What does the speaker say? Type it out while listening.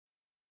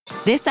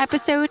This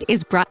episode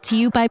is brought to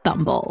you by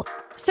Bumble.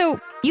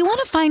 So, you want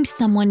to find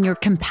someone you're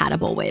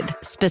compatible with,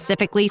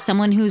 specifically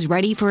someone who's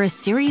ready for a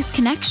serious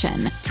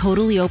connection,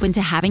 totally open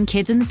to having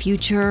kids in the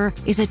future,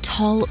 is a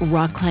tall,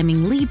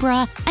 rock-climbing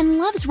Libra, and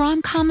loves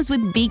rom-coms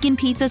with vegan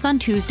pizzas on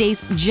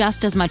Tuesdays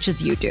just as much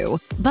as you do.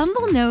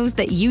 Bumble knows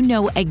that you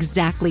know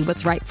exactly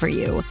what's right for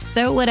you.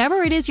 So whatever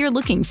it is you're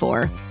looking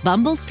for,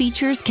 Bumble's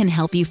features can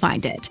help you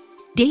find it.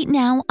 Date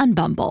now on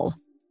Bumble.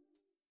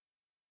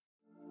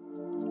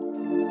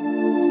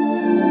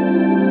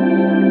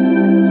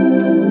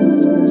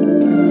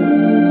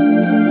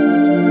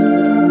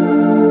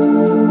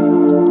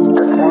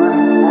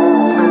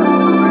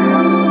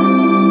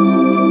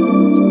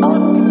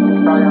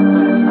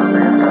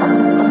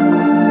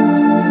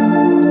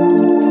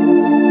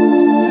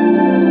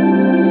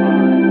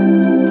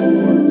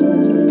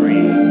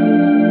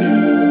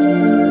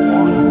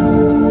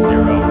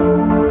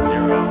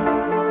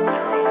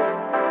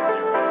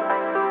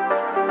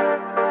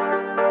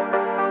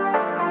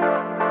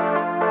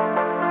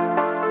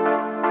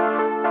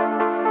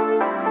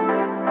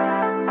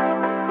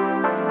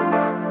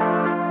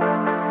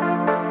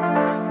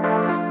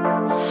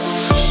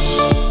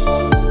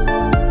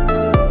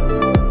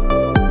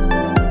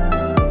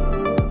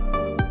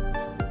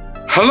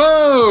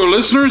 Hello,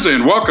 listeners,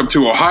 and welcome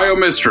to Ohio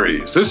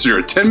Mysteries. This is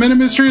your 10-minute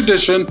mystery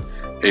edition,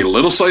 a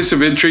little slice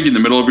of intrigue in the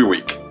middle of your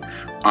week.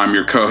 I'm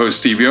your co-host,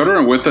 Steve Yoder,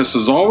 and with us,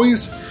 as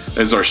always,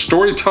 is our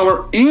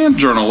storyteller and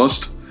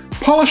journalist,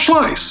 Paula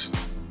Schleiss.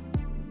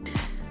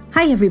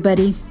 Hi,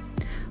 everybody.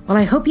 Well,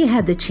 I hope you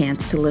had the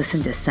chance to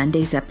listen to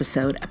Sunday's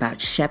episode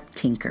about Shep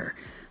Tinker,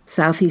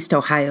 Southeast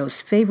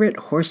Ohio's favorite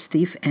horse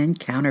thief and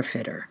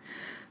counterfeiter.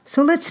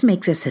 So let's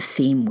make this a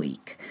theme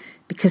week,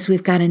 because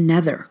we've got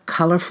another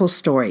colorful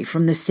story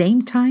from the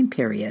same time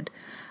period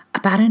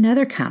about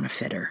another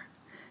counterfeiter,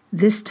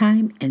 this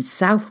time in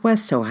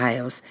Southwest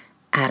Ohio's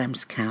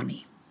Adams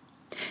County.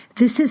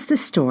 This is the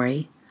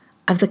story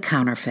of the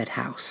Counterfeit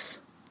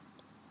House.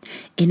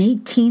 In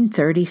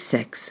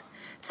 1836,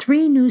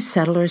 3 new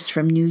settlers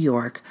from New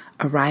York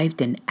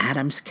arrived in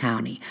Adams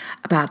County,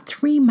 about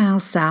 3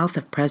 miles south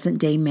of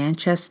present-day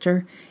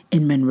Manchester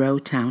in Monroe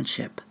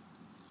Township.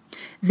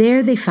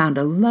 There they found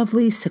a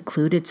lovely,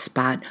 secluded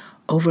spot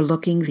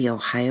overlooking the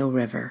Ohio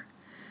River.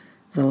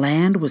 The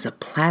land was a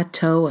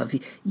plateau of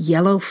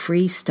yellow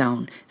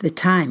freestone, the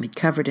time it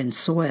covered in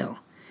soil,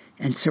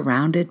 and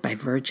surrounded by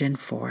virgin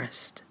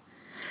forest.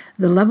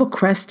 The level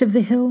crest of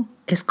the hill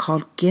is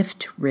called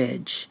Gift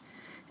Ridge.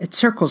 It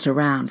circles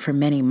around for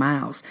many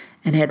miles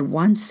and had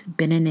once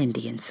been an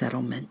Indian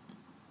settlement.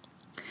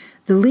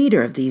 The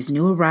leader of these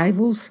new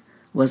arrivals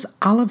was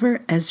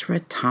Oliver Ezra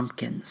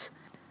Tompkins.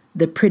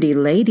 The pretty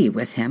lady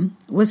with him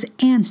was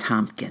Ann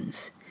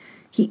Tompkins.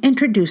 He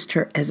introduced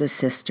her as a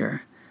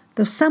sister,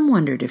 though some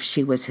wondered if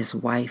she was his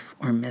wife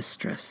or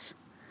mistress.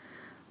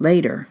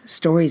 Later,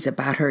 stories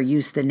about her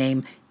used the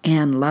name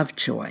Ann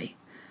Lovejoy.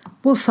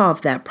 We'll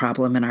solve that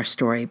problem in our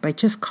story by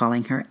just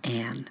calling her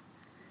Ann.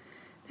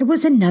 There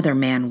was another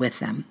man with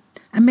them,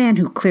 a man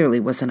who clearly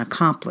was an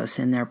accomplice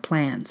in their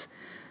plans,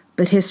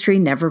 but history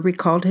never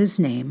recalled his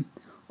name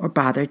or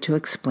bothered to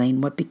explain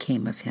what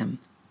became of him.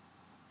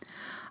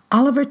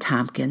 Oliver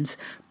Tompkins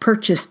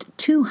purchased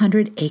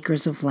 200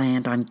 acres of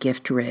land on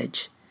Gift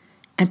Ridge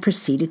and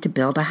proceeded to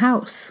build a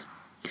house.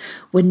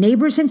 When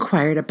neighbors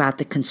inquired about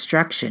the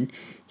construction,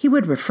 he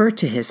would refer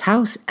to his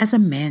house as a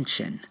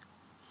mansion.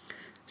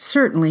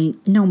 Certainly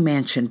no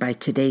mansion by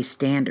today's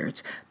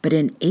standards, but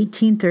in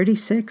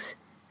 1836,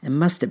 it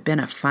must have been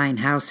a fine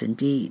house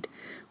indeed,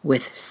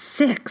 with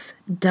 6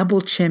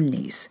 double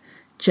chimneys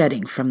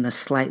jutting from the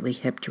slightly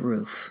hipped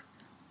roof.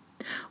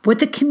 What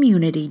the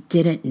community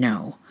didn't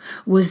know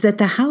was that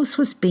the house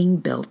was being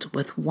built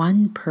with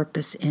one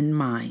purpose in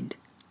mind: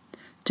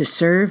 to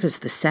serve as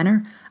the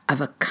center of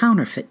a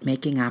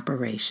counterfeit-making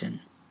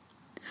operation.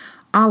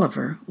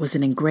 Oliver was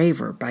an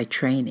engraver by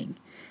training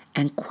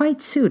and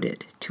quite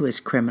suited to his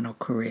criminal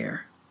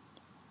career.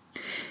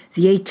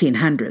 The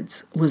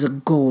 1800s was a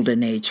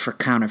golden age for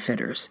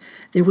counterfeiters.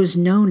 There was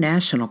no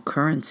national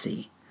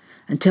currency.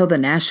 Until the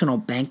National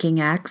Banking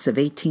Acts of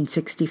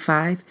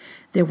 1865,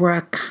 there were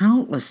a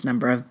countless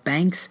number of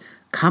banks,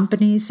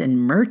 companies, and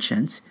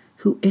merchants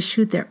who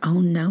issued their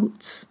own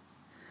notes.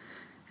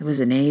 It was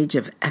an age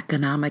of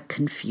economic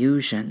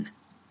confusion.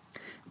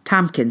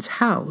 Tompkins'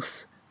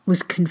 house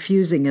was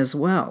confusing as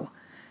well.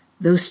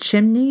 Those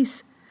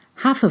chimneys,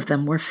 half of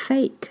them were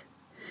fake.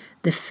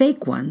 The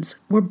fake ones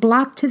were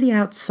blocked to the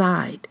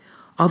outside,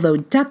 although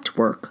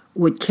ductwork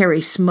would carry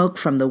smoke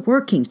from the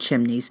working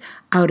chimneys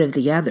out of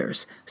the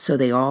others, so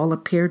they all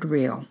appeared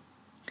real.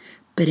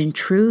 But in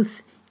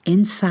truth,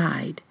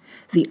 inside,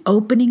 the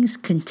openings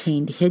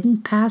contained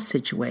hidden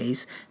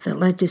passageways that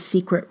led to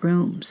secret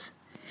rooms,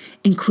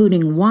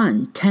 including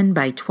one 10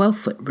 by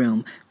 12-foot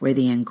room where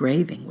the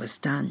engraving was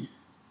done.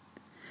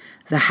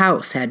 The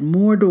house had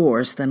more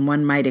doors than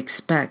one might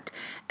expect,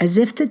 as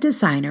if the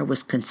designer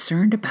was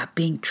concerned about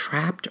being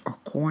trapped or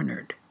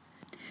cornered.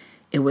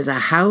 It was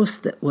a house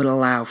that would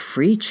allow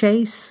free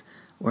chase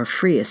or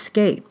free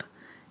escape,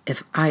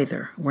 if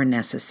either were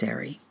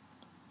necessary.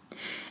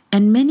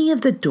 And many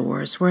of the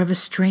doors were of a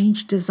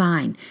strange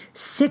design,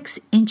 6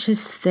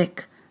 inches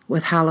thick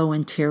with hollow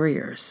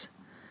interiors.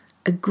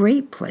 A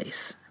great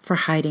place for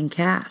hiding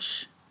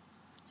cash.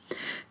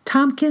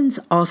 Tompkins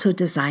also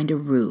designed a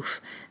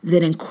roof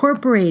that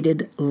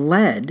incorporated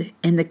lead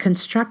in the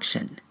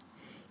construction.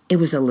 It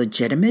was a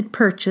legitimate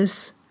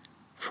purchase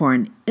for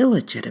an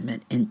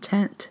illegitimate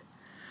intent,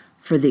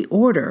 for the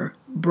order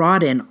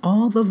brought in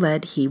all the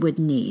lead he would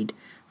need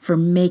for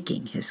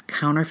making his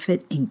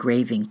counterfeit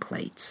engraving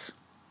plates.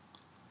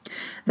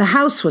 The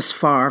house was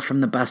far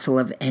from the bustle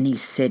of any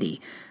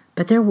city,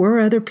 but there were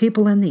other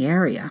people in the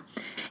area,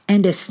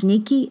 and as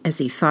sneaky as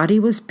he thought he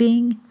was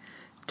being,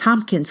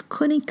 Tompkins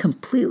couldn't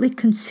completely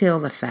conceal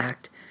the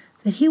fact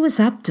that he was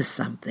up to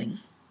something.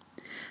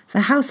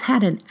 The house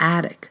had an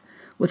attic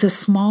with a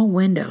small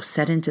window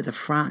set into the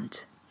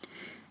front,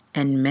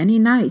 and many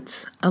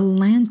nights a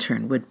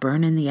lantern would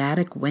burn in the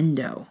attic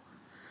window.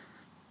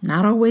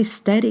 Not always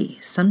steady,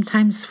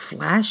 sometimes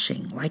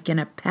flashing like in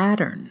a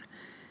pattern.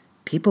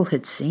 People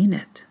had seen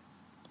it.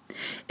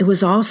 It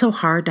was also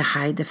hard to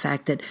hide the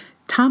fact that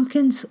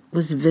Tompkins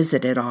was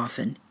visited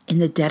often in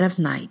the dead of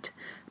night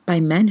by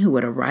men who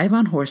would arrive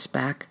on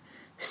horseback,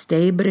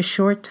 stay but a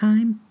short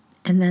time,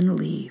 and then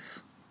leave.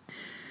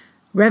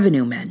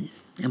 Revenue men,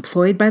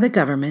 employed by the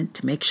government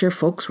to make sure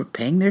folks were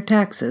paying their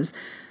taxes,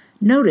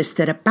 noticed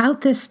that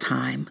about this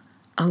time,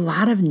 a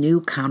lot of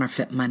new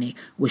counterfeit money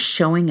was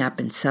showing up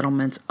in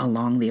settlements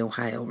along the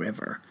Ohio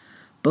River,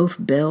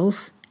 both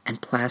bills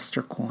and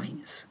plaster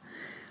coins.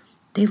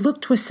 They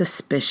looked with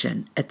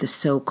suspicion at the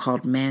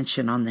so-called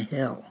mansion on the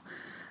hill,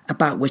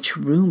 about which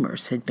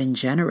rumors had been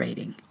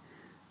generating,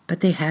 but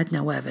they had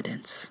no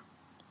evidence.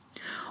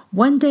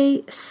 One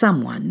day,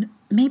 someone,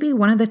 maybe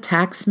one of the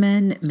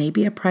taxmen,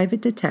 maybe a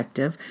private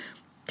detective,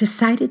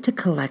 decided to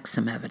collect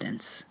some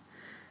evidence.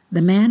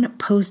 The man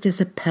posed as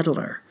a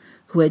peddler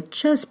who had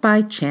just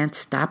by chance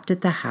stopped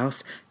at the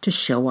house to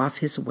show off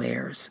his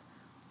wares.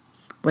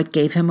 What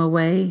gave him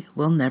away,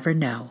 we'll never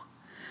know,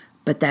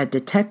 but that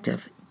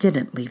detective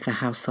didn't leave the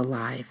house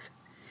alive.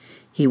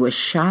 He was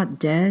shot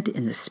dead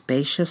in the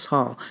spacious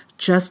hall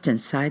just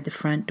inside the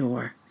front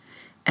door,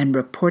 and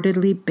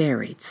reportedly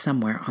buried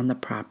somewhere on the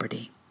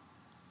property.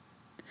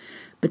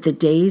 But the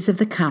days of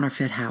the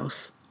counterfeit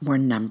house were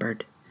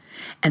numbered,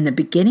 and the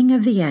beginning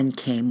of the end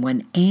came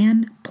when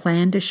Anne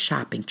planned a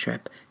shopping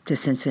trip to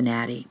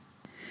Cincinnati.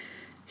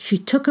 She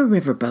took a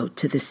riverboat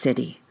to the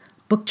city,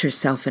 booked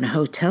herself in a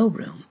hotel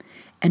room,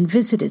 and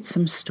visited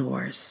some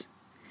stores.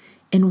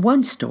 In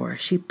one store,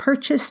 she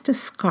purchased a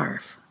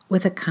scarf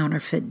with a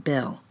counterfeit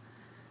bill,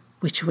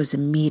 which was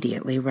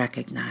immediately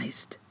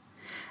recognized.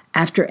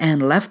 After Anne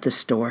left the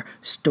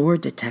store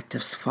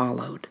detectives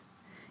followed.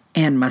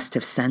 Anne must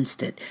have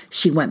sensed it.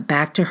 She went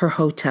back to her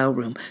hotel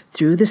room,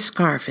 threw the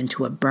scarf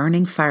into a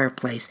burning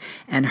fireplace,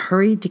 and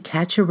hurried to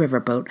catch a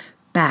riverboat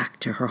back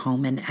to her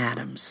home in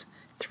Adams,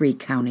 3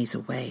 counties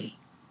away.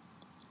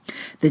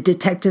 The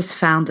detectives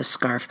found the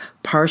scarf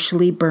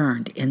partially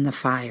burned in the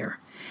fire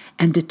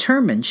and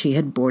determined she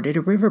had boarded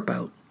a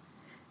riverboat.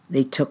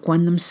 They took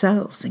one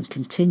themselves and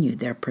continued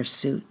their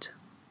pursuit.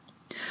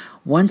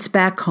 Once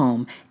back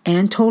home,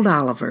 Anne told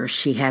Oliver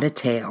she had a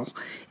tale.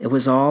 It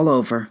was all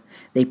over.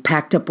 They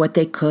packed up what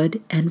they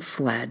could and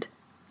fled.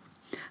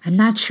 I'm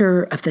not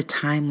sure of the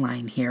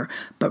timeline here,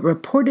 but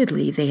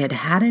reportedly they had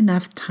had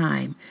enough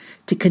time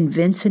to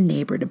convince a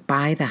neighbor to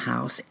buy the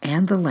house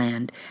and the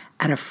land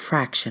at a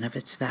fraction of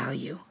its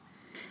value.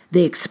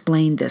 They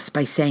explained this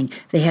by saying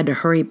they had to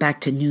hurry back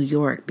to New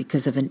York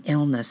because of an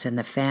illness in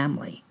the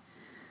family.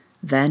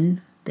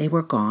 Then they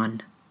were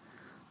gone.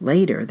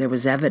 Later, there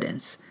was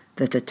evidence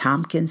that the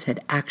Tompkins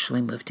had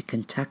actually moved to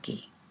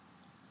Kentucky.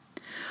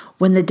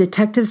 When the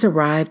detectives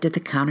arrived at the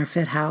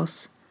counterfeit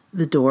house,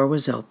 the door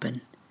was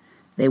open.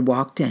 They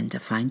walked in to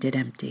find it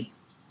empty.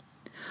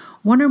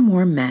 One or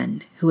more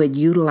men who had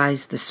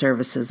utilized the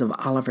services of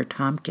Oliver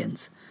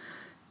Tompkins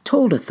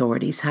told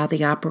authorities how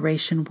the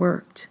operation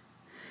worked.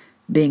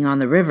 Being on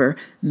the river,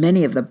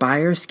 many of the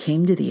buyers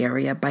came to the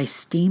area by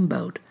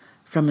steamboat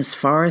from as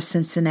far as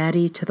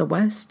Cincinnati to the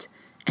west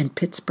and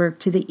Pittsburgh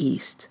to the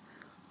east.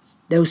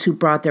 Those who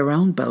brought their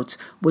own boats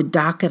would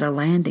dock at a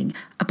landing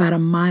about a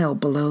mile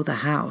below the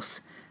house,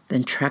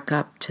 then trek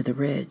up to the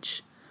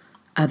ridge.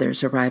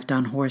 Others arrived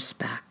on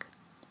horseback.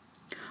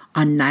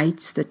 On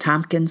nights the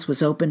Tompkins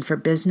was open for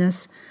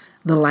business,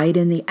 the light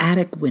in the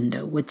attic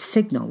window would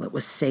signal it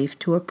was safe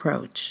to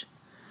approach.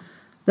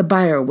 The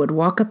buyer would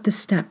walk up the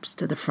steps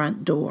to the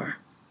front door.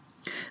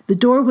 The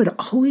door would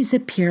always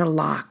appear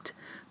locked,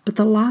 but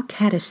the lock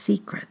had a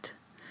secret.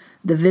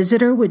 The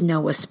visitor would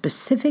know a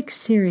specific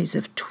series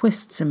of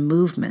twists and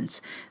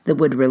movements that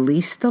would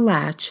release the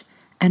latch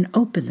and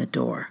open the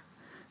door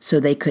so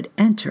they could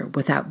enter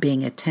without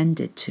being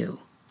attended to.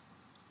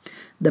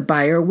 The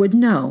buyer would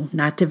know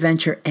not to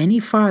venture any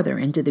farther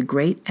into the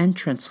great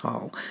entrance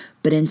hall,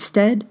 but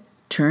instead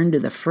turn to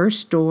the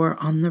first door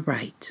on the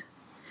right.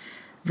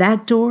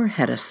 That door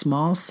had a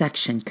small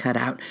section cut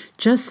out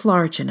just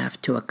large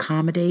enough to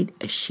accommodate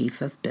a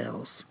sheaf of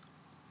bills.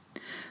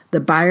 The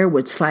buyer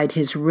would slide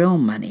his real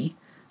money,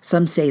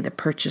 some say the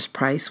purchase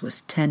price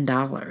was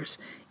 $10,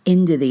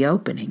 into the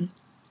opening.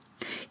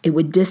 It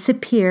would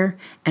disappear,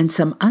 and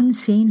some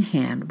unseen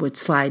hand would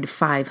slide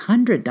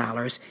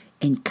 $500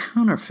 in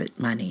counterfeit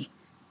money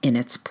in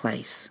its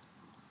place.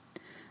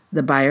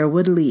 The buyer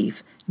would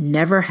leave,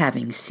 never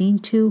having seen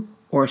to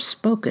or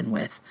spoken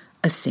with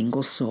a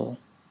single soul.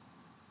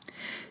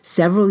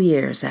 Several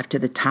years after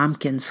the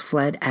Tompkins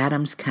fled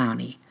Adams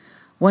County,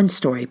 one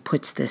story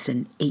puts this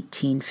in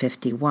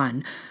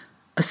 1851,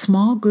 a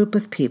small group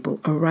of people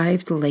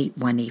arrived late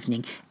one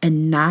evening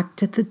and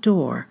knocked at the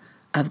door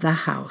of the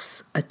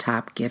house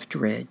atop Gift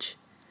Ridge.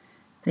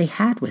 They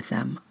had with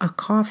them a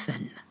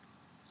coffin.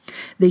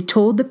 They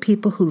told the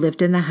people who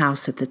lived in the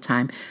house at the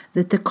time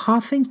that the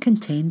coffin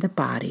contained the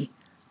body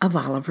of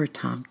Oliver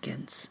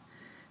Tompkins,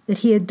 that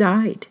he had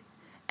died,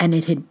 and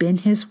it had been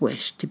his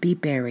wish to be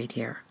buried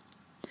here.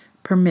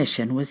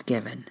 Permission was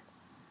given.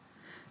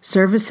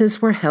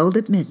 Services were held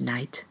at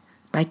midnight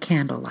by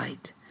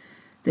candlelight.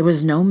 There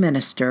was no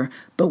minister,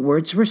 but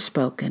words were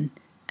spoken,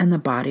 and the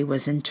body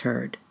was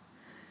interred.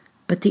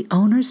 But the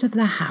owners of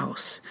the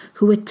house,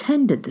 who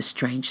attended the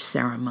strange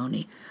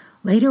ceremony,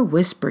 later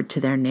whispered to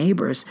their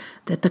neighbors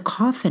that the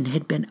coffin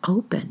had been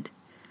opened,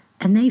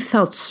 and they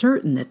felt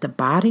certain that the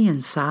body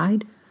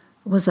inside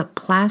was a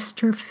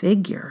plaster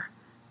figure,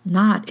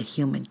 not a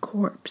human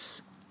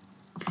corpse.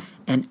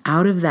 And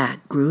out of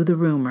that grew the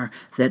rumor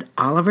that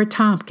Oliver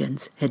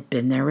Tompkins had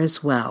been there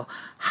as well,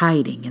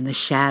 hiding in the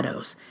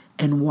shadows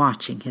and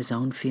watching his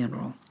own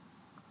funeral.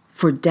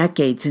 For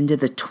decades into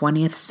the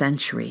 20th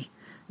century,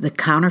 the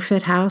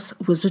Counterfeit House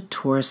was a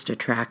tourist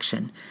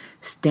attraction,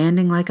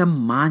 standing like a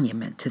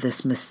monument to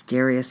this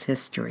mysterious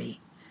history.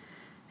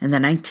 In the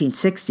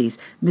 1960s,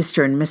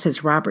 Mr. and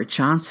Mrs. Robert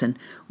Johnson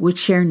would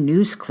share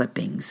news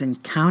clippings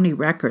and county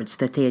records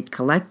that they had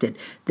collected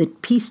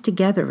that pieced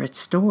together its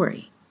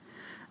story,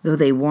 though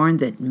they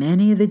warned that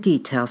many of the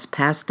details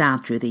passed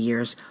down through the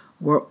years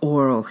were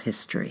oral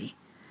history.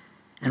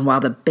 And while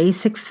the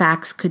basic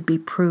facts could be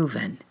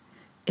proven,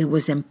 it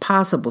was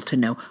impossible to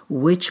know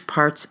which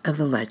parts of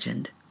the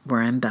legend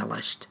were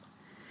embellished.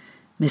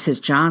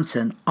 Mrs.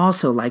 Johnson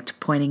also liked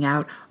pointing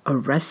out a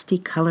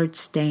rusty-colored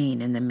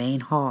stain in the main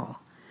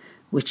hall,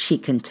 which she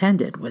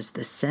contended was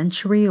the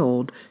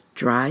century-old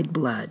dried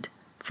blood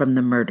from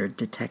the murdered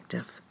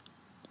detective.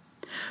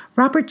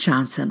 Robert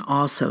Johnson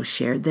also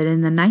shared that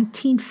in the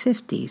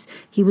 1950s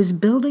he was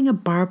building a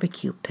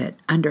barbecue pit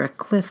under a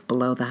cliff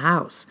below the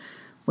house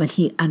when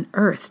he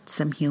unearthed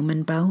some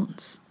human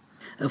bones.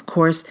 Of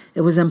course,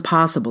 it was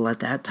impossible at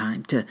that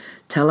time to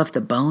tell if the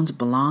bones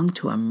belonged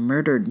to a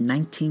murdered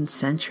 19th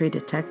century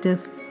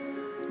detective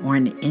or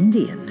an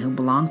Indian who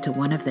belonged to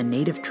one of the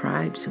native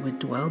tribes who had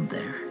dwelled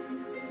there.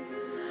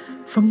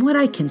 From what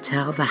I can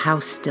tell, the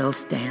house still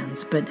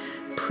stands, but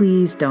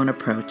please don't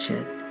approach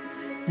it.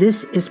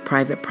 This is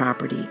private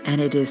property, and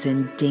it is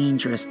in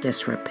dangerous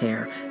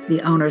disrepair.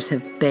 The owners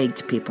have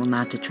begged people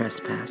not to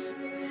trespass.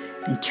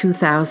 In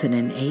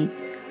 2008,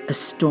 a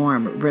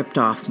storm ripped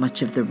off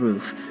much of the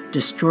roof,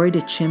 destroyed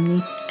a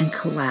chimney, and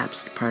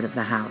collapsed part of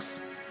the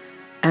house.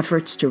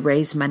 Efforts to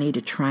raise money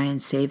to try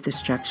and save the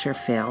structure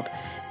failed,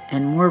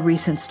 and more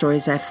recent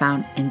stories I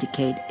found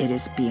indicate it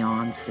is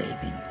beyond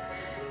saving.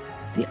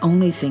 The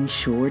only thing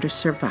sure to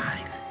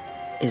survive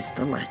is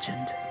the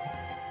legend.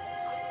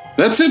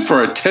 That's it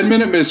for a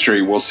 10-minute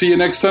mystery. We'll see you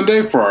next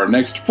Sunday for our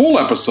next full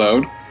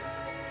episode.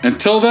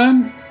 Until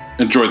then,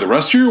 enjoy the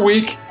rest of your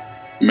week.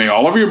 May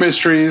all of your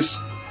mysteries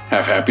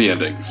have happy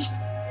endings.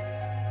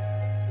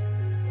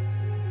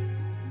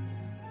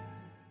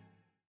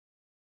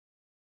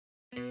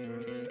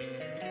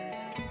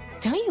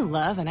 Don't you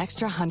love an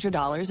extra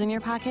 $100 in your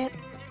pocket?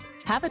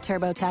 Have a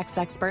TurboTax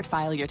expert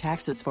file your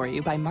taxes for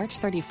you by March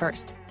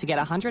 31st to get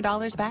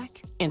 $100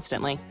 back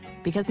instantly.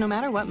 Because no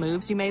matter what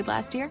moves you made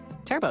last year,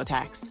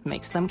 TurboTax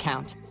makes them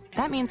count.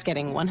 That means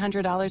getting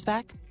 $100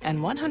 back and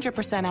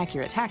 100%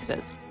 accurate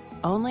taxes,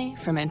 only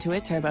from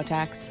Intuit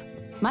TurboTax.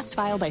 Must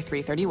file by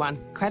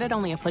 3/31. Credit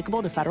only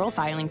applicable to federal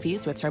filing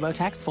fees with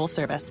TurboTax full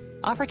service.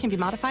 Offer can be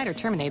modified or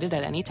terminated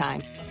at any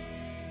time.